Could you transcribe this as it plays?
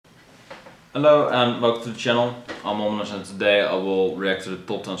Hello and welcome to the channel. I'm Ominous and today I will react to the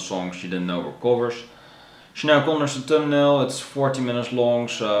top 10 songs you didn't know were covers. Sineád covers the thumbnail, it's 40 minutes long,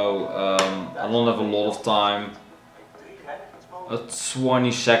 so I don't have a lot of time. A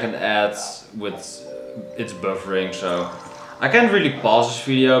 20-second ad with it's buffering, so I can't really pause this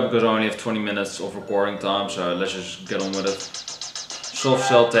video because I only have 20 minutes of recording time, so let's just get on with it. Soft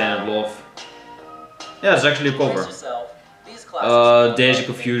Cell, Tainted Love. Yeah, it's actually a cover. Dazed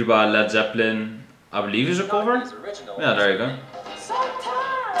Confused by Led Zeppelin, I believe is a cover. Yeah, there you go.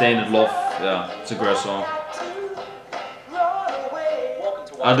 Tainted Love, yeah, it's a great song.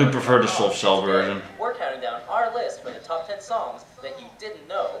 I do prefer the Soft Cell version. We're counting down our list for the top 10 songs that you didn't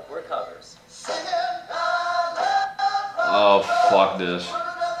know were covers. Oh, fuck this.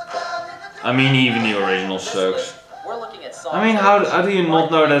 I mean, even the original sucks. I mean, how do you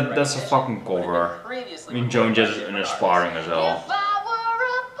not know that that's a fucking cover? I mean, Joan Jett is inspiring as hell.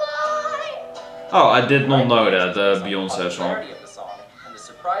 Oh, I did not know that, the Beyoncé song.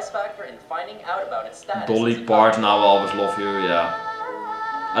 Dolly, Parton, I Will Always Love You, yeah.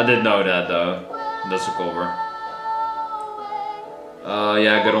 I did know that though. That's a cover.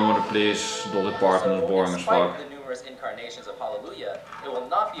 Yeah, get on with it please. Dolly Parton is boring as fuck. The numerous incarnations of Hallelujah, it will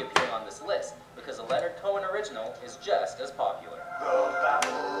not be appearing on this list because the Leonard Cohen original is just as popular.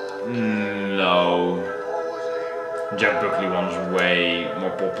 No. Jack Buckley one is way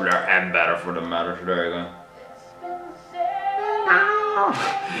more popular and better for the matter, so there you go.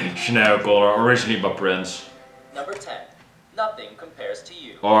 Sineád Color, originally by Prince. Number 10. Nothing Compares to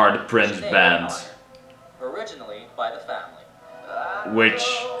You. Or the Prince Band. Originally by The Family. Which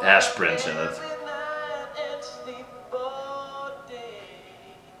has Prince in it.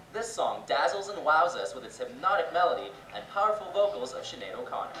 This song dazzles and wows us with its hypnotic melody and powerful vocals of Sineád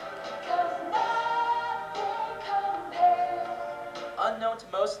O'Connor. Unknown to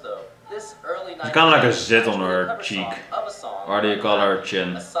most though, this early 90s it's kind of like a zit on her cheek. Or do you call her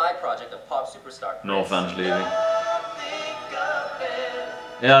chin? A side project of pop superstar. No offense, Levy.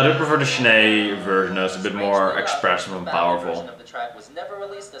 Yeah, I do prefer the Sineád version, it's a bit more expressive and powerful. The version of the track was never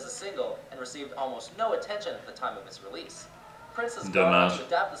released as a single and received almost no attention at the time of its release. Prince has gone on to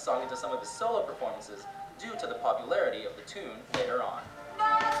adapt the song into some of his solo performances due to the popularity of the tune later on.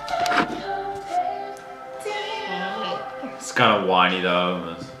 It's kind of whiny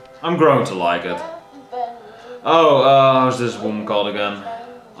though, but I'm growing to like it. Oh, how's this woman called again?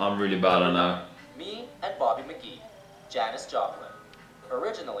 I'm really bad at now. Me and Bobby Mcgee, Janis Joplin.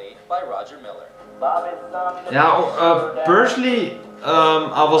 Originally by Roger Miller. Yeah, personally,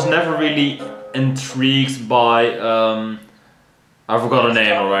 I was never really intrigued by, I forgot her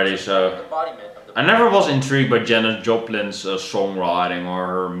name already, so I never was intrigued by Janis Joplin's songwriting or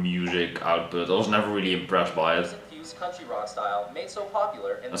her music output. I was never really impressed by it. Country rock style made so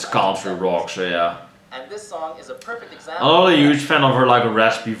popular in That's country rock, so yeah. And this song is a perfect example. I'm not a huge fan of her like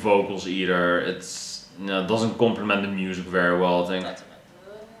raspy vocals either. It's, you know, doesn't complement the music very well, I think.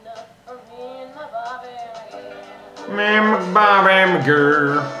 My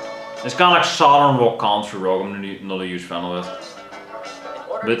girl. It's kind of like southern rock, country rock. I'm not a huge fan of it.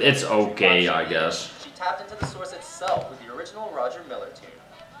 But it's okay, I guess. She tapped into the source itself with the original Roger Miller tune.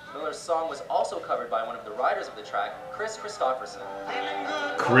 Miller's song was also covered by one of the writers of the track, Kris Kristofferson.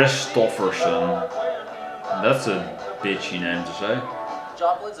 Kristofferson. That's a bitchy name to say.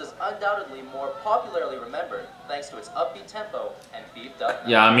 Joplin's is undoubtedly more popularly remembered thanks to its upbeat tempo and beefed up.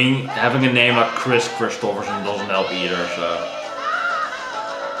 Yeah, I mean, having a name like Kris Kristofferson doesn't help either, so.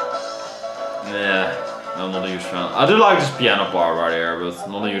 Yeah, I'm not a huge fan. I do like this piano part right here, but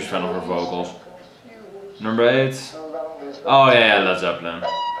I'm not a huge fan of her vocals. Number 8. Oh yeah, Led Zeppelin.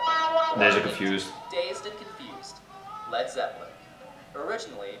 Dazed Confused. Dazed and Confused. Led Zeppelin.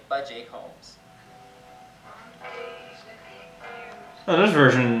 Originally by Holmes. Oh, this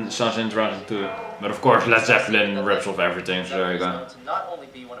version sounds interesting too. But of course, Led Zeppelin rips off everything, so there you go. To not only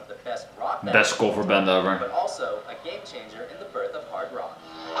be one of the best rock bands, best cover band ever, but also a game changer in the birth of hard rock.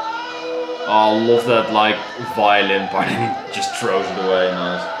 Oh, I love that like violin part. He just throws it away.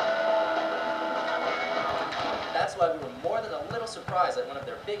 Nice. That's why we were more than a little surprised that one of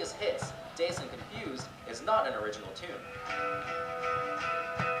their biggest hits, Dazed and Confused, is not an original tune.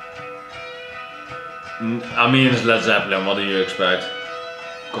 I mean, it's Led Zeppelin, what do you expect?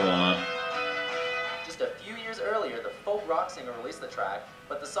 Come on, man. Just a few years earlier, the folk rock singer released the track,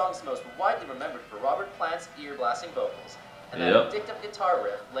 but the song is most widely remembered for Robert Plant's ear-blasting vocals, and that addictive guitar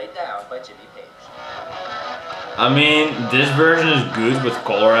riff laid down by Jimmy Page. I mean, this version is good with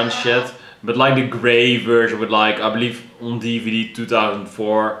color and shit, but like the grey version with like, I believe on DVD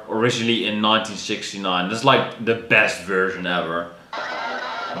 2004, originally in 1969, that's like the best version ever.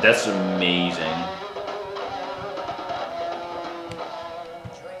 That's amazing.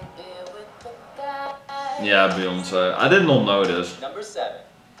 Yeah, Beyoncé. I did not know this. Number 7,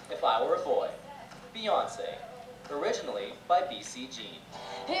 If I Were a Boy, Beyoncé, originally by BCG.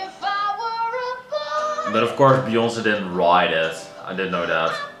 If I were a boy, But of course Beyoncé didn't write it. I didn't know that.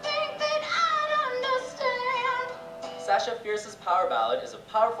 I think that I'd understand. Sasha Fierce's power ballad is a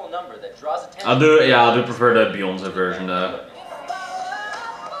powerful number that draws attention. I do prefer the Beyoncé version though.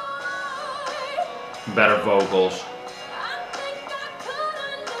 Better vocals.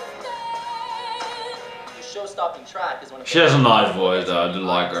 The show-stopping track is one of She has a nice voice though, I do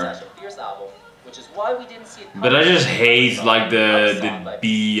like her. Sasha Fierce album, which is why we didn't see it. But I just hate like the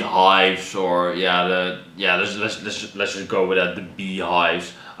beehives or let's just go with that, the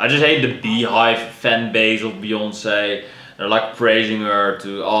beehives. I just hate the beehive fan base of Beyoncé. They're like praising her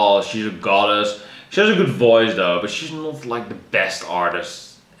to, oh, she's a goddess. She has a good voice though, but she's not like the best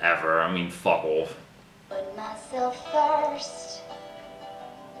artist ever. I mean, fuck off. Put myself first.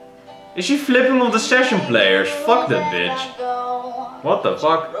 Is she flipping off the session players? Fuck that bitch. What the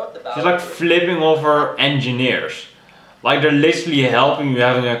fuck? She's like flipping off her engineers. Like they're literally helping you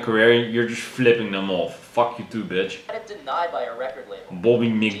having a career, you're just flipping them off. Fuck you too, bitch. Denied by a record label. Bobby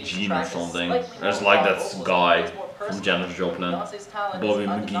Mcgee or something. There's like that guy from Janis Joplin. Bobby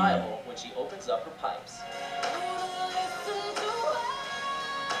Mcgee. When she opens up her pipes.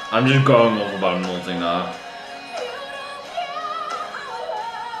 I'm just going off about nothing now.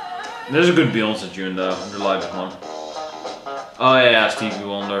 This is a good Beyoncé tune though, I do like this one. Oh yeah, Stevie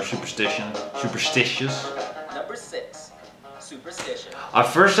Wonder, Superstition. Superstitious. Number 6, Superstition. I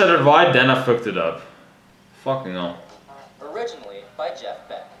first said it right, then I fucked it up. Fucking hell. Originally by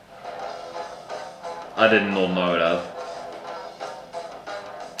Beck. I did not know that.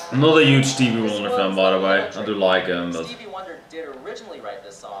 I'm not a huge Stevie Wonder fan, by the way. I do like him, but... Stevie Wonder did originally write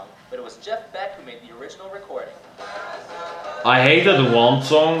this song, but it was Beck who made the original recording. I hate that one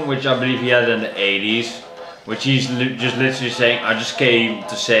song, which I believe he had in the 80s, which he's just literally saying, I just came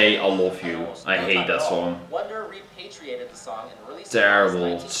to say I love you. I hate that song. Wonder repatriated the song and released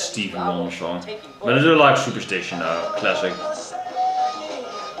Terrible Stevie Wonder song. But I do like Superstition though, classic.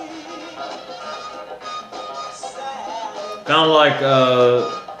 Kind of like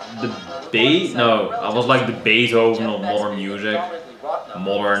I was like the Beethoven of modern music.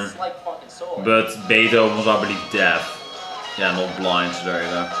 Modern. But Beethoven was, I believe, deaf. Yeah, not blind, so there you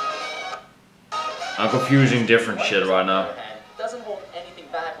go. I'm confusing different shit right now.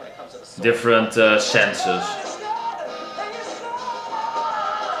 Different senses.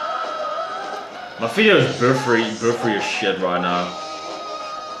 My video is buffery as shit right now.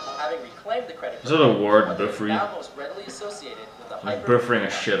 Is that a word, buffery? I'm buffering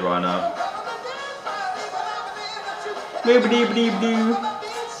as shit right now.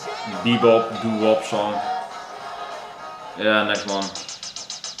 Bebop, doo-wop song. Yeah, next one.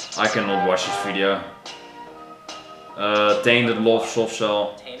 I cannot watch this video. Tainted Love, Soft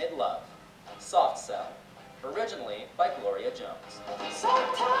Cell. Tainted Love, Soft Cell. Originally by Gloria Jones.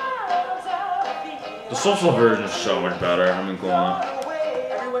 The Soft Cell version is so much better. I mean, come on.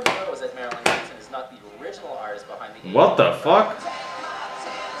 Everyone knows that Marilyn Manson is not the original artist behind the... What the fuck?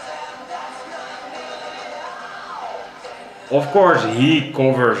 Of course he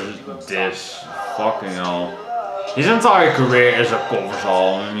covers this. Fucking hell. His entire career is a cover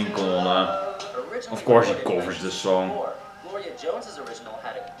song. I mean, come on. Of course he covers this song. Gloria Jones's original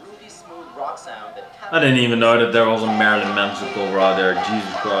had a groovy, smooth rock sound that I didn't even know that there was a Marilyn Manson cover out there.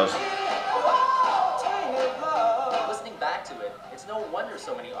 Jesus Christ. Listening back to it, it's no wonder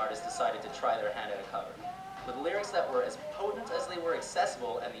so many artists decided to try their hand at a cover. With lyrics that were as potent as they were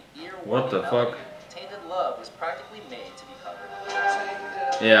accessible and the What the fuck? Tainted Love was practically made to be covered.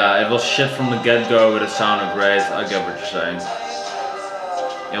 Yeah, it was shit from the get-go, but it sounded great. I get what you're saying.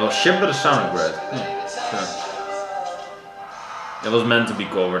 It was shit, but it sounded great. Sure. It was meant to be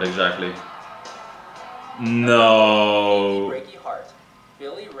covered, exactly. No. Breaky Heart,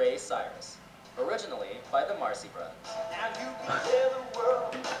 Billy Ray Cyrus. Originally by the Marcy Brothers.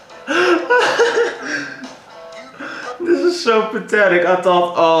 This is so pathetic. I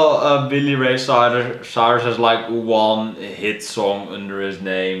thought, oh, Billy Ray Cyrus has like one hit song under his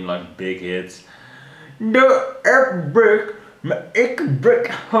name, like big hits. Break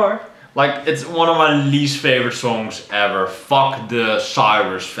heart. Like, it's one of my least favorite songs ever. Fuck the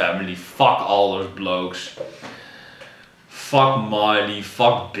Cyrus family. Fuck all those blokes. Fuck Miley.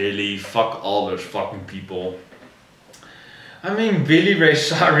 Fuck Billy. Fuck all those fucking people. I mean, Billy Ray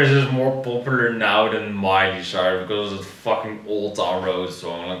Cyrus is more popular now than Miley Cyrus because of the fucking Old Town Road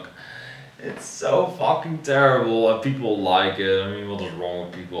song. Like, It's so fucking terrible and people like it. I mean, what is wrong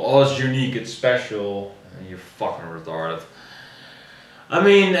with people? Oh, it's unique, it's special. And you're fucking retarded. I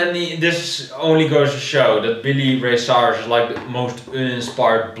mean, and this only goes to show that Billy Ray Cyrus is like the most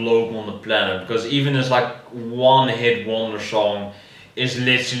uninspired bloke on the planet. Because even his like one hit wonder song is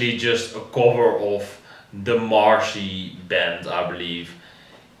literally just a cover of the Marcy band, I believe.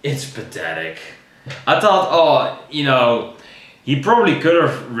 It's pathetic. I thought, oh, you know, he probably could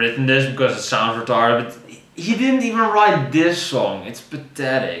have written this because it sounds retarded, but he didn't even write this song. It's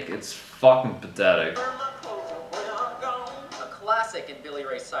pathetic. It's fucking pathetic. A classic in Billy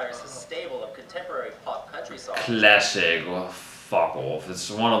Ray Cyrus' stable of contemporary pop country songs. Classic. Well, fuck off.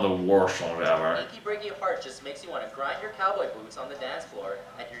 It's one of the worst songs ever. Achy Breaky Heart just makes you want to grind your cowboy boots on the dance floor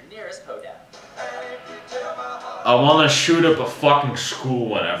at your nearest hoedown. I want to shoot up a fucking school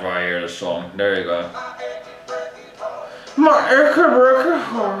whenever I hear the song. There you go. My achy breaky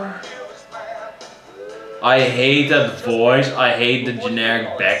heart. I hate that voice. I hate the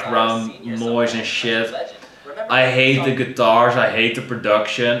generic background noise and shit. I hate the guitars. I hate the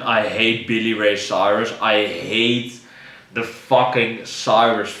production. I hate Billy Ray Cyrus. I hate the fucking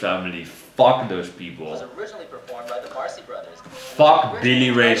Cyrus family. Fuck those people. Was originally performed by the Marcy brothers. Fuck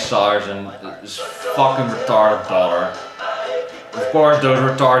Billy Ray Cyrus and his fucking retarded daughter. Of course, those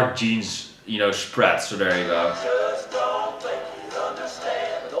retarded genes, you know, spread. So there you go.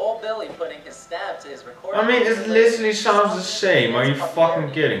 With old Billy putting his stamp to his recording. I mean, it literally sounds the same. Are you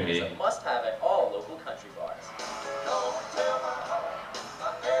fucking kidding me? It's a must-have at all local country bars.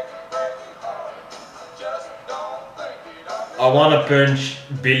 I want to punch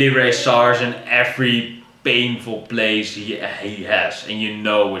Billy Ray Cyrus in every painful place he has. And you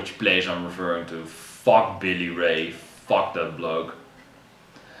know which place I'm referring to. Fuck Billy Ray. Fuck that bloke.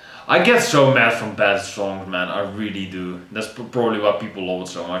 I get so mad from bad songs, man. I really do. That's probably why people love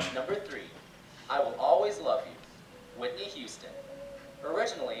it so much. Number 3. I Will Always Love You. Whitney Houston.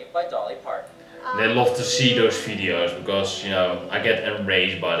 Originally by Dolly Parton. They love to see those videos because, you know, I get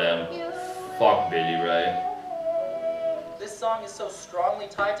enraged by them. Fuck Billy Ray. This song is so strongly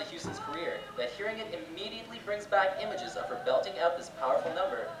tied to Houston's career that hearing it immediately brings back images of her belting out this powerful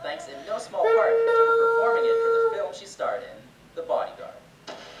number, thanks in no small part to her performing it for the film she starred in, The Bodyguard.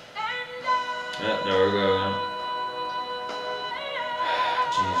 Yeah, there we go, man.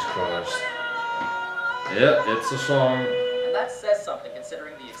 Jesus Christ. Yeah, it's a song. And that says something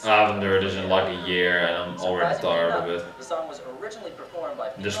considering the I haven't heard this in like a year and I'm already tired of it. The song was originally performed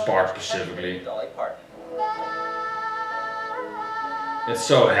by This part specifically. Dolly Parton. It's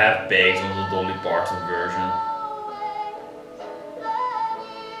so half-baked on the Dolly Parton version.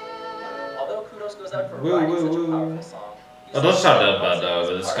 Although kudos goes out for Woo, writing woo, such a woo. powerful song. It doesn't sound that bad though,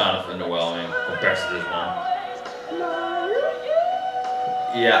 but it's kind of underwhelming compared to this one.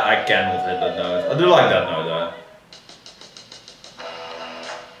 Yeah, I cannot hit that note. I do like that note though.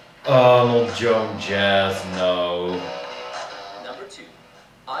 Oh, not Joan, Jett, no. Number 2.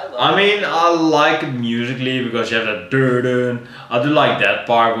 I mean, I like it musically because you have that dun. I do like that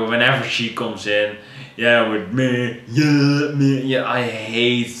part, but whenever she comes in, yeah, with me, yeah, I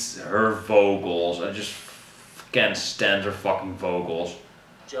hate her vocals. I just can't stand her fucking vocals.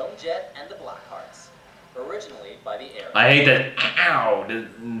 Joan, Jett, and the Blackhearts. Originally by the Air. I hate that, ow, the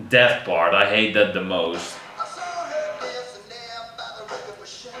death part. I hate that the most.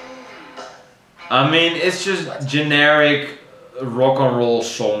 I mean, it's just generic rock and roll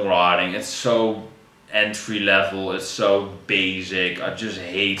songwriting. It's so entry level, it's so basic. I just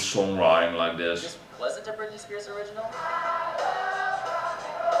hate songwriting like this. This wasn't a Britney Spears original?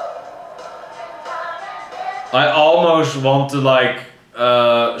 I almost want to like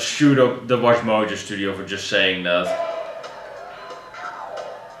shoot up the WatchMojo studio for just saying that.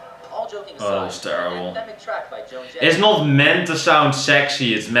 All joking aside, Oh, that was terrible. Pandemic track by Joan Jett. It's not meant to sound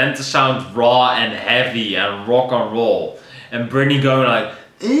sexy, it's meant to sound raw and heavy and rock and roll. And Britney going like,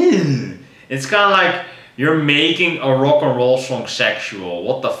 ew. It's kind of like you're making a rock and roll song sexual.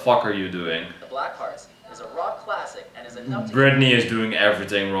 What the fuck are you doing? The Blackhearts is a rock classic and is enough to Britney is doing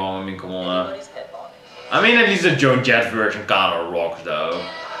everything wrong. I mean, come on now. anybody's head bobbing. I mean, at least the Joan Jett version kind of rocks though.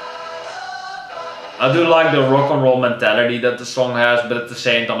 I do like the rock and roll mentality that the song has, but at the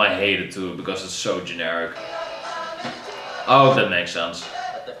same time I hate it too because it's so generic. I hope that makes sense.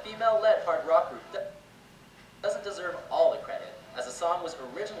 But the female-led hard rock group doesn't deserve all the credit, as the song was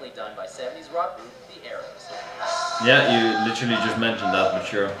originally done by 70s rock group The Arrows. Yeah, you literally just mentioned that, but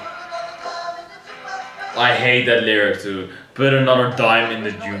sure. I hate that lyric too. Put another dime in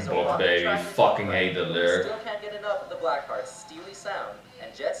the jukebox, baby. Fucking hate that lyric. Still can't get enough of the Blackhearts' steely sound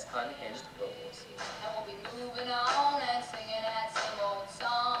and Jett's unhinged vocals.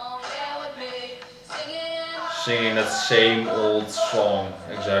 singing that same old song,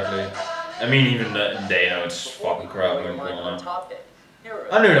 exactly. I mean, even they know it's fucking crap, I mean, come on.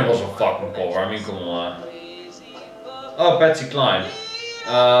 I knew that was a fucking cover, I mean, come on. Oh, Patsy Cline.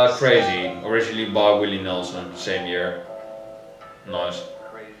 Crazy, originally by Willie Nelson, same year. Nice.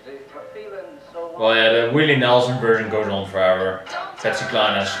 Well, yeah, the Willie Nelson version goes on forever. Patsy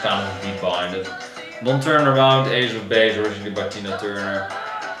Cline has kind of a beat behind it. Don't Turn Around, Ace of Base, originally by Tina Turner.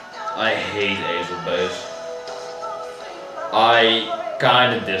 I hate Ace of Base. I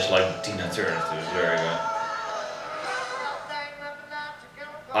kind of dislike Tina Turner too, so there you go.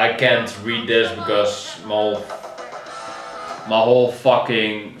 I can't read this because my whole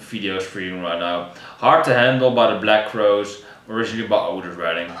fucking video is freezing right now. Hard to Handle by the Black Crowes, originally by Otis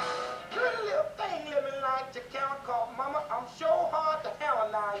Redding.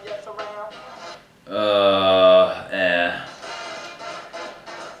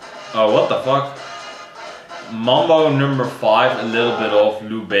 Oh, what the fuck? Mambo number 5, a little bit of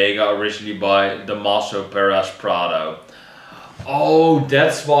Lou Bega, originally by Damaso Perez Prado. Oh,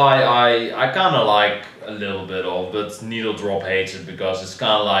 that's why I kind of like a little bit of, but Needle Drop hates it because it's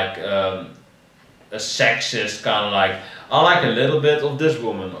kind of like a sexist kind of like, I like a little bit of this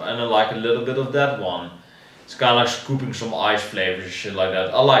woman and I like a little bit of that one. It's kind of like scooping some ice flavors and shit like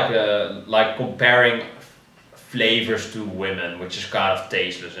that. I like comparing flavors to women, which is kind of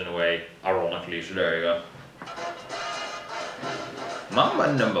tasteless in a way, ironically, so there you go.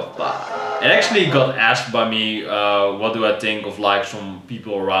 Number 5. It actually got asked by me, what do I think of like some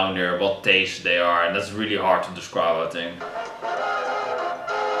people around there, what taste they are, and that's really hard to describe, I think.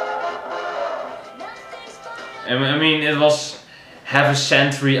 I mean, it was half a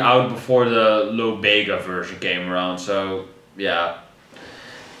century out before the Lou Bega version came around, so yeah.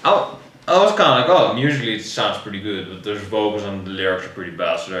 I was kind of like, oh, musically it sounds pretty good, but there's vocals and the lyrics are pretty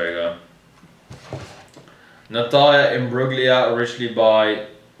bad, so there you go. Natalia Imbruglia, originally by,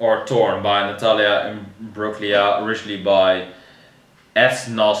 or Torn by Natalia Imbruglia, originally by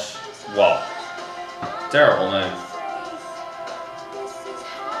Ethnos. Wow. Terrible name.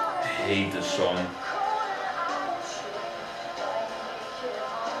 I hate this song.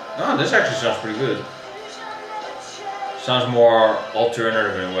 Oh, this actually sounds pretty good. Sounds more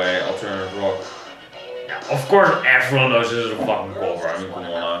alternative in a way, alternative rock. Yeah, of course everyone knows this is a fucking cover, I mean, come on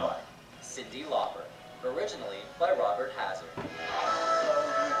now. Cyndi Lauper, originally by Robert Hazard.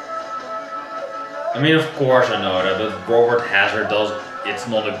 I mean, of course I know that, but Robert Hazard does, it's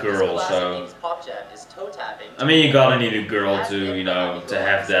not a girl, so... I mean, you gotta need a girl to, you know, to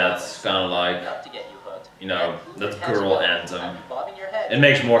have that kind of like, you know, that girl anthem. It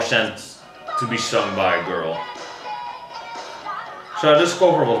makes more sense to be sung by a girl. So this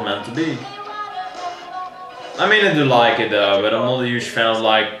cover was meant to be. I mean, I do like it though, but I'm not a huge fan of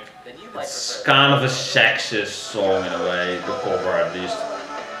like, it's kind of a sexist song in a way, the cover at least.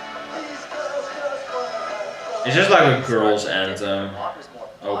 It's just like a girl's anthem.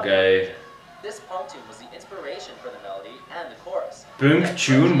 Okay. This punk tune was the inspiration for the melody and the chorus. Punk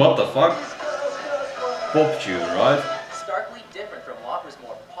tune? What the fuck? Pop tune, right? Starkly different from Lauper's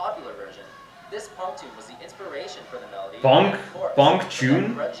more popular version, this punk tune was the inspiration for the melody. Punk? Punk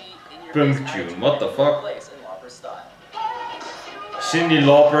tune? Punk tune, what the fuck? Cyndi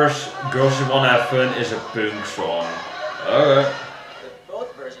Lauper's Girls Who Wanna Have Fun is a punk song. Okay.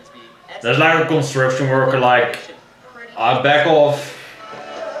 There's like a construction worker like, I back off.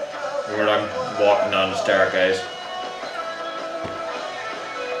 We're like walking down the staircase.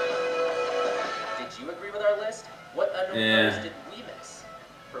 Did you agree with our list? What undercovers did we miss?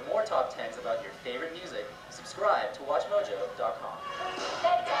 For more top 10s about your favorite music, subscribe to WatchMojo.com.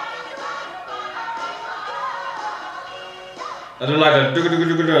 I don't like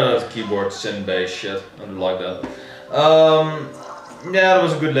that keyboard synth bass shit. I don't like that. Yeah, that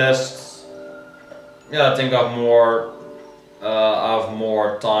was a good list. Yeah, I think I have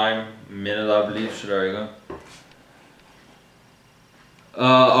more time, a minute I believe, so there you go.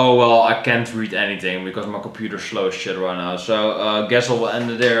 Oh well, I can't read anything because my computer's slow as shit right now, so guess I will end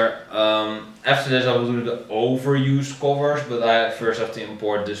it there. After this I will do the overused covers, but I first have to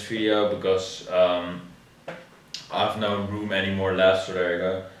import this video because I have no room anymore left, so there you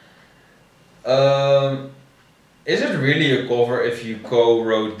go. Is it really a cover if you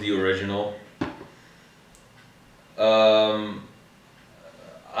co-wrote the original?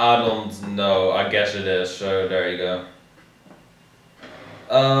 I don't know, I guess it is, so there you go.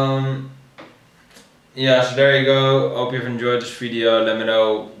 Yeah, so there you go. Hope you've enjoyed this video. Let me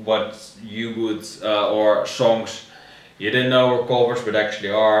know what you would, or songs you didn't know were covers but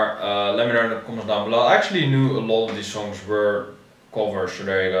actually are. Let me know in the comments down below. I actually knew a lot of these songs were covers, so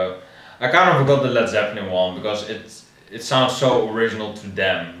there you go. I kind of forgot the Led Zeppelin one because it sounds so original to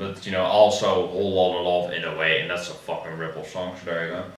them, but you know, also Whole Lotta Love in a way, and that's a fucking ripple song, so there you go.